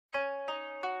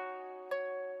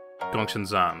GONGSUN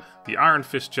ZAN, the Iron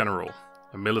Fist General,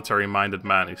 a military-minded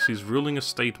man who sees ruling a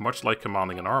state much like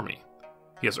commanding an army.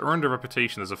 He has earned a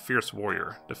reputation as a fierce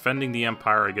warrior, defending the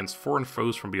empire against foreign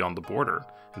foes from beyond the border,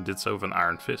 and did so with an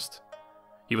iron fist.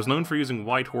 He was known for using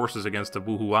white horses against the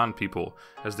Wuhuan people,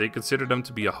 as they considered them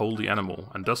to be a holy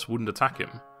animal, and thus wouldn't attack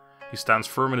him. He stands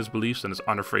firm in his beliefs and is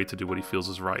unafraid to do what he feels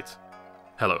is right.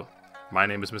 Hello, my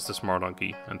name is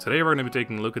MrSmartDonkey, and today we're going to be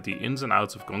taking a look at the ins and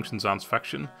outs of GONGSUN ZAN's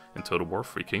faction in Total War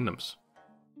Three Kingdoms.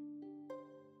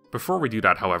 Before we do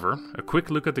that, however, a quick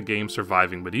look at the game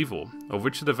Surviving Medieval, of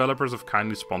which the developers have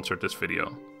kindly sponsored this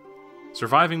video.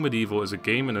 Surviving Medieval is a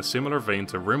game in a similar vein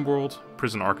to RimWorld,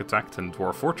 Prison Architect and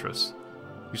Dwarf Fortress.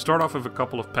 You start off with a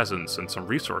couple of peasants and some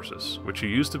resources, which you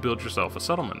use to build yourself a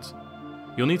settlement.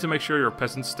 You'll need to make sure your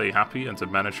peasants stay happy and to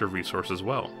manage your resources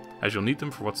well, as you'll need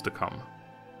them for what's to come.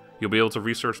 You'll be able to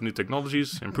research new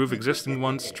technologies, improve existing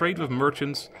ones, trade with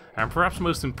merchants, and perhaps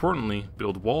most importantly,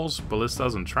 build walls,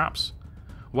 ballistas and traps.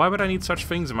 Why would I need such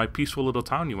things in my peaceful little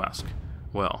town, you ask?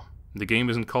 Well, the game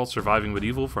isn't called Surviving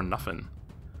Medieval for nothing.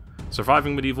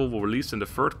 Surviving Medieval will release in the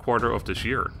third quarter of this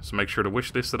year, so make sure to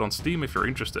wishlist it on Steam if you're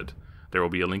interested. There will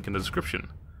be a link in the description.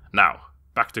 Now,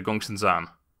 back to GONGSUN ZAN.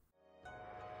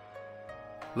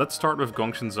 Let's start with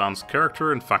GONGSUN ZAN's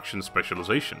character and faction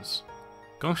specializations.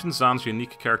 GONGSUN ZAN's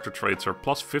unique character traits are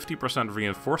plus 50%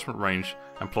 reinforcement range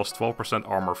and plus 12%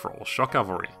 armor for all shock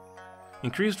cavalry.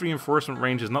 Increased reinforcement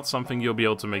range is not something you'll be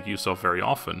able to make use of very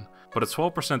often, but a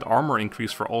 12% armor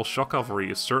increase for all shock cavalry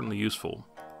is certainly useful.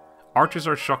 Archers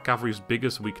are shock cavalry's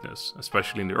biggest weakness,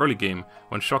 especially in the early game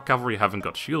when shock cavalry haven't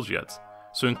got shields yet,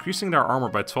 so increasing their armor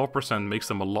by 12% makes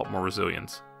them a lot more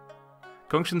resilient.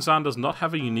 GONGSUN ZAN does not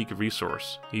have a unique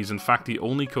resource, he is in fact the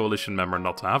only coalition member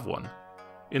not to have one.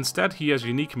 Instead, he has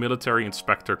unique military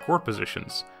inspector court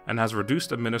positions, and has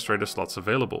reduced administrative slots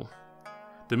available.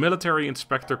 The military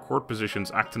inspector court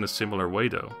positions act in a similar way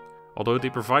though, although they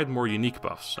provide more unique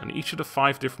buffs, and each of the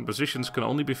 5 different positions can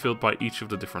only be filled by each of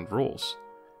the different roles.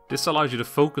 This allows you to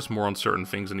focus more on certain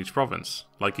things in each province,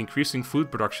 like increasing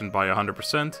food production by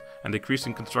 100% and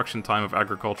decreasing construction time of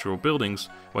agricultural buildings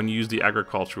when you use the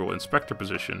agricultural inspector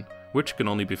position, which can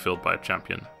only be filled by a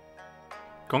champion.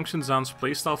 GONGSUN ZAN's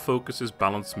playstyle focus is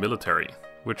balanced military,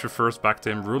 which refers back to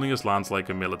him ruling his lands like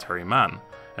a military man,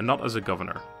 and not as a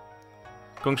governor.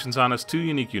 GONGSUN ZAN has 2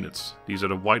 unique units. These are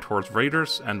the White Horse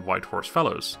Raiders and White Horse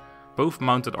Fellows, both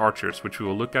mounted archers, which we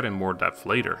will look at in more depth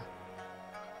later.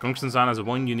 GONGSUN ZAN has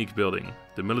one unique building,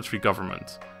 the Military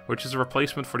Government, which is a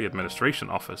replacement for the Administration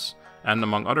Office, and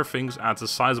among other things adds a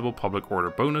sizable public order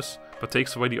bonus, but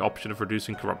takes away the option of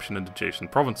reducing corruption in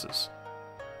adjacent provinces.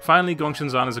 Finally,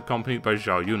 GONGSUN ZAN is accompanied by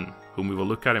Zhao Yun, whom we will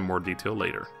look at in more detail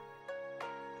later.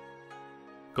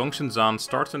 GONGSUN ZAN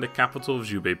starts in the capital of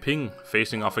Zhubei-Ping,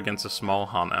 facing off against a small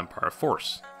Han Empire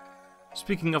force.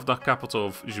 Speaking of the capital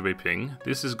of Zhubei-Ping,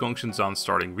 this is GONGSUN ZAN's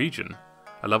starting region,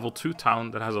 a level 2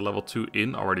 town that has a level 2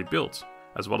 inn already built,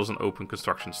 as well as an open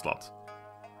construction slot.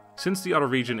 Since the other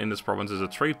region in this province is a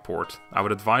trade port, I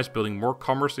would advise building more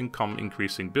commerce income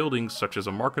increasing buildings such as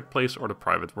a marketplace or the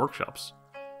private workshops.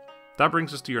 That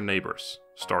brings us to your neighbors.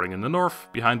 Starting in the north,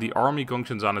 behind the army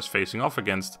GONGSUN ZAN is facing off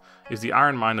against, is the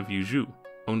iron mine of Yuzhou,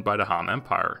 owned by the Han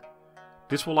Empire.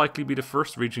 This will likely be the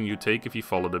first region you take if you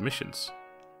follow the missions.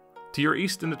 To your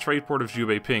east in the trade port of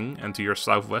Zhubei-Ping, and to your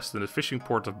southwest in the fishing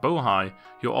port of Bohai,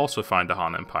 you'll also find the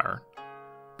Han Empire.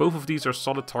 Both of these are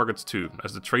solid targets too,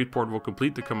 as the trade port will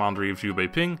complete the commandery of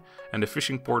Zhubei-Ping, and the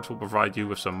fishing port will provide you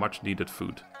with some much needed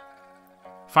food.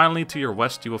 Finally, to your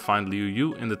west you will find Liu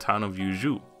Yu in the town of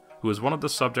Yuzhou, who is one of the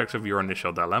subjects of your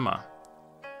initial dilemma.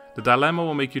 The dilemma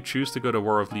will make you choose to go to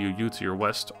war with Liu Yu to your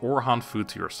west or Han Fu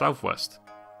to your southwest.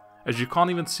 As you can't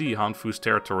even see Han Fu's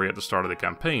territory at the start of the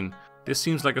campaign, this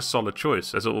seems like a solid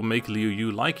choice as it will make Liu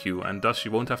Yu like you and thus you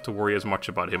won't have to worry as much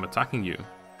about him attacking you.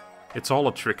 It's all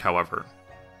a trick however.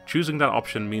 Choosing that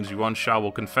option means Yuan Shao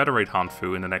will confederate Han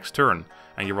Fu in the next turn,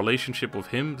 and your relationship with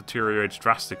him deteriorates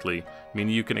drastically,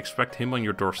 meaning you can expect him on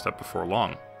your doorstep before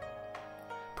long.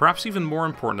 Perhaps even more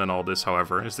important than all this,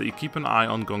 however, is that you keep an eye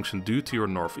on GONGSUN Du to your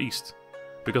northeast.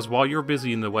 Because while you're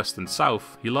busy in the west and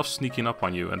south, he loves sneaking up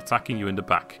on you and attacking you in the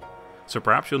back. So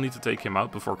perhaps you'll need to take him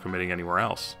out before committing anywhere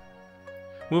else.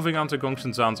 Moving on to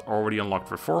GONGSUN ZAN's already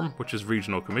unlocked reform, which is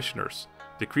regional commissioners,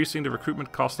 decreasing the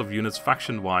recruitment cost of units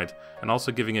faction-wide and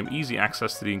also giving him easy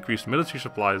access to the increased military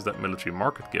supplies that military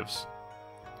market gives.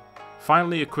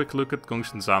 Finally, a quick look at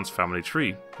GONGSUN ZAN's family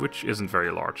tree, which isn't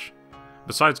very large.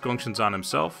 Besides GONGSUN ZAN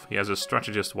himself, he has his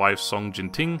strategist wife Song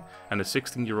Jinting and a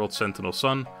 16-year-old sentinel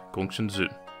son, GONGSUN ZAN.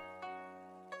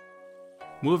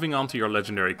 Moving on to your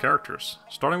legendary characters,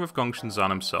 starting with GONGSUN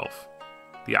ZAN himself.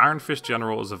 The Iron Fist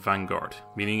General is a vanguard,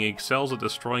 meaning he excels at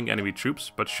destroying enemy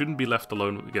troops but shouldn't be left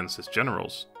alone against his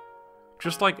generals.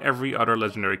 Just like every other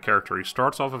legendary character, he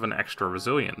starts off with an extra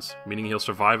resilience, meaning he'll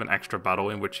survive an extra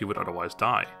battle in which he would otherwise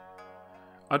die.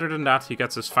 Other than that, he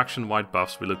gets his faction-wide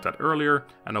buffs we looked at earlier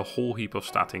and a whole heap of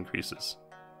stat increases.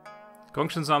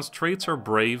 GONGSUN ZAN's traits are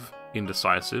brave,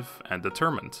 indecisive, and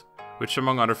determined, which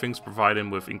among other things provide him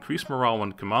with increased morale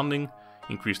when commanding,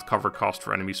 increased cover cost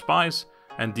for enemy spies,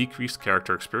 and decreased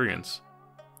character experience.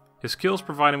 His skills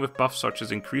provide him with buffs such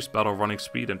as increased battle running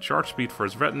speed and charge speed for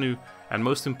his retinue, and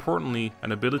most importantly,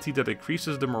 an ability that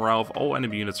increases the morale of all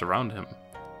enemy units around him.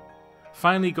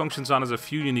 Finally, GONGSUN ZAN has a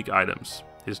few unique items,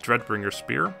 his Dreadbringer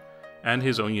Spear, and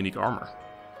his own unique armor.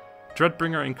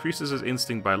 Dreadbringer increases his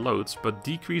instinct by loads, but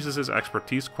decreases his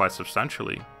expertise quite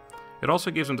substantially. It also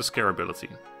gives him the Scare ability.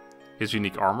 His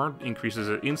unique armor increases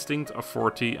his instinct,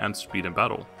 authority, and speed in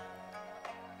battle.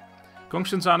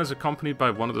 GONGSUN ZAN is accompanied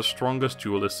by one of the strongest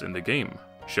duelists in the game,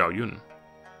 Xiao Yun.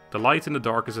 The light in the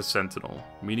dark is a sentinel,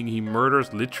 meaning he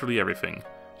murders literally everything.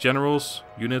 Generals,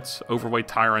 units, overweight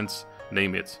tyrants,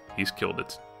 name it, he's killed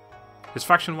it. His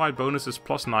faction-wide bonus is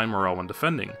 +9 morale when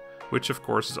defending, which of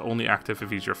course is only active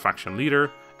if he's your faction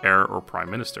leader, heir, or prime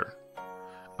minister.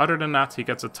 Other than that, he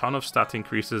gets a ton of stat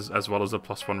increases as well as the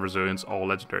 +1 resilience all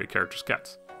legendary characters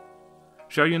get.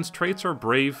 Xiao Yun's traits are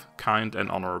brave, kind,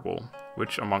 and honorable,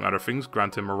 which among other things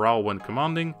grant him morale when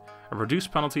commanding, a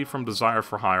reduced penalty from desire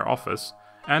for higher office,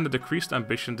 and a decreased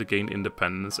ambition to gain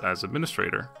independence as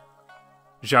administrator.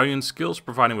 Xiao Yun's skills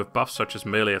provide him with buffs such as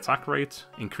melee attack rate,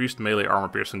 increased melee armor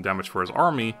piercing damage for his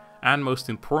army, and most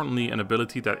importantly an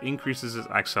ability that increases his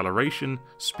acceleration,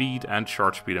 speed, and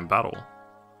charge speed in battle.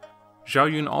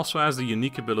 Xiao Yun also has the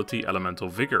unique ability Elemental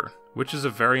Vigor, which is a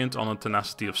variant on a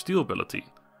Tenacity of Steel ability,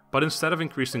 but instead of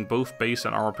increasing both base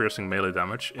and armor piercing melee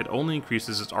damage, it only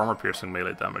increases its armor piercing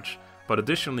melee damage, but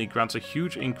additionally grants a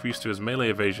huge increase to his melee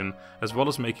evasion as well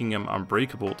as making him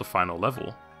unbreakable at the final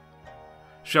level.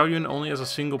 Xiao Yun only has a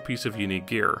single piece of unique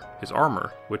gear, his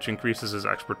armor, which increases his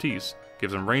expertise,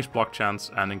 gives him range block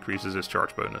chance, and increases his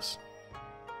charge bonus.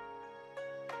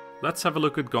 Let's have a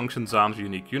look at GONGSUN ZAN's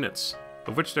unique units,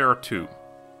 of which there are two,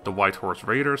 the White Horse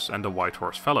Raiders and the White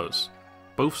Horse Fellows,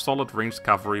 both solid ranged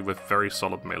cavalry with very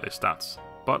solid melee stats,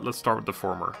 but let's start with the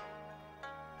former.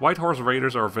 White Horse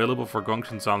Raiders are available for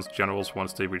GONGSUN ZAN's generals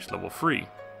once they reach level 3.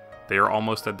 They are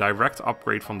almost a direct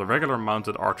upgrade from the regular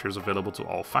mounted archers available to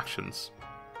all factions.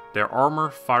 Their armor,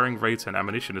 firing rates, and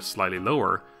ammunition is slightly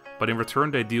lower, but in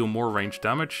return they deal more range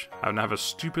damage and have a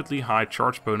stupidly high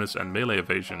charge bonus and melee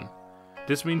evasion.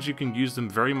 This means you can use them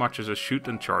very much as a shoot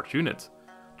and charge unit,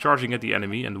 charging at the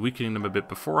enemy and weakening them a bit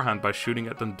beforehand by shooting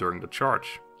at them during the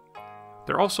charge.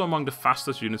 They're also among the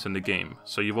fastest units in the game,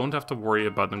 so you won't have to worry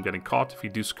about them getting caught if you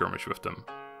do skirmish with them.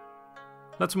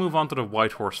 Let's move on to the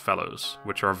White Horse Fellows,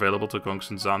 which are available to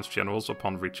GONGSUN ZAN's generals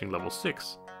upon reaching level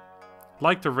 6.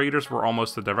 Like the Raiders were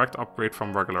almost a direct upgrade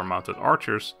from regular mounted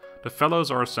archers, the Fellows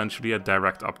are essentially a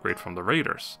direct upgrade from the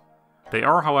Raiders. They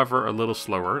are however a little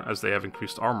slower as they have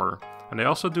increased armor, and they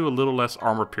also do a little less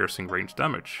armor piercing range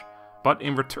damage. But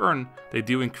in return, they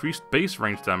do increased base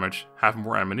range damage, have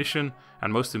more ammunition,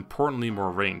 and most importantly more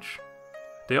range.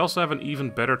 They also have an even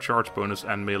better charge bonus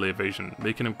and melee evasion,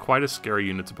 making them quite a scary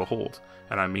unit to behold,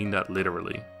 and I mean that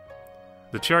literally.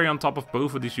 The cherry on top of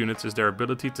both of these units is their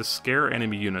ability to scare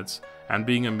enemy units and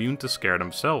being immune to scare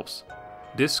themselves.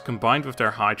 This, combined with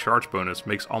their high charge bonus,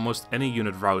 makes almost any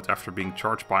unit rout after being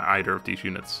charged by either of these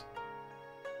units.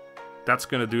 That's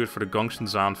gonna do it for the GONGSUN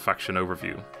ZAN faction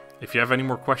overview. If you have any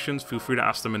more questions, feel free to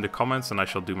ask them in the comments and I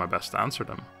shall do my best to answer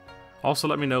them. Also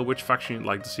let me know which faction you'd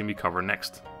like to see me cover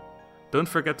next. Don't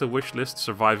forget to wishlist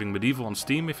Surviving Medieval on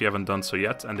Steam if you haven't done so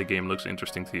yet and the game looks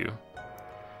interesting to you.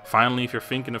 Finally, if you're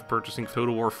thinking of purchasing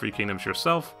Total War Three Kingdoms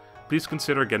yourself, please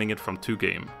consider getting it from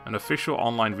 2Game, an official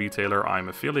online retailer I'm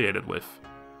affiliated with.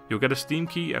 You'll get a Steam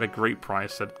key at a great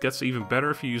price that gets even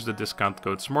better if you use the discount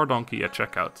code SmartDonkey at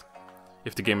checkout.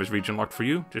 If the game is region locked for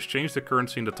you, just change the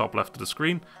currency in the top left of the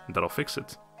screen and that'll fix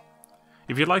it.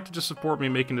 If you'd like to just support me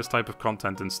making this type of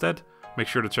content instead, make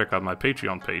sure to check out my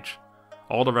Patreon page.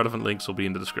 All the relevant links will be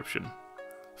in the description.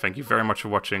 Thank you very much for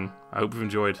watching, I hope you've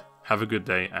enjoyed, have a good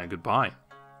day and goodbye.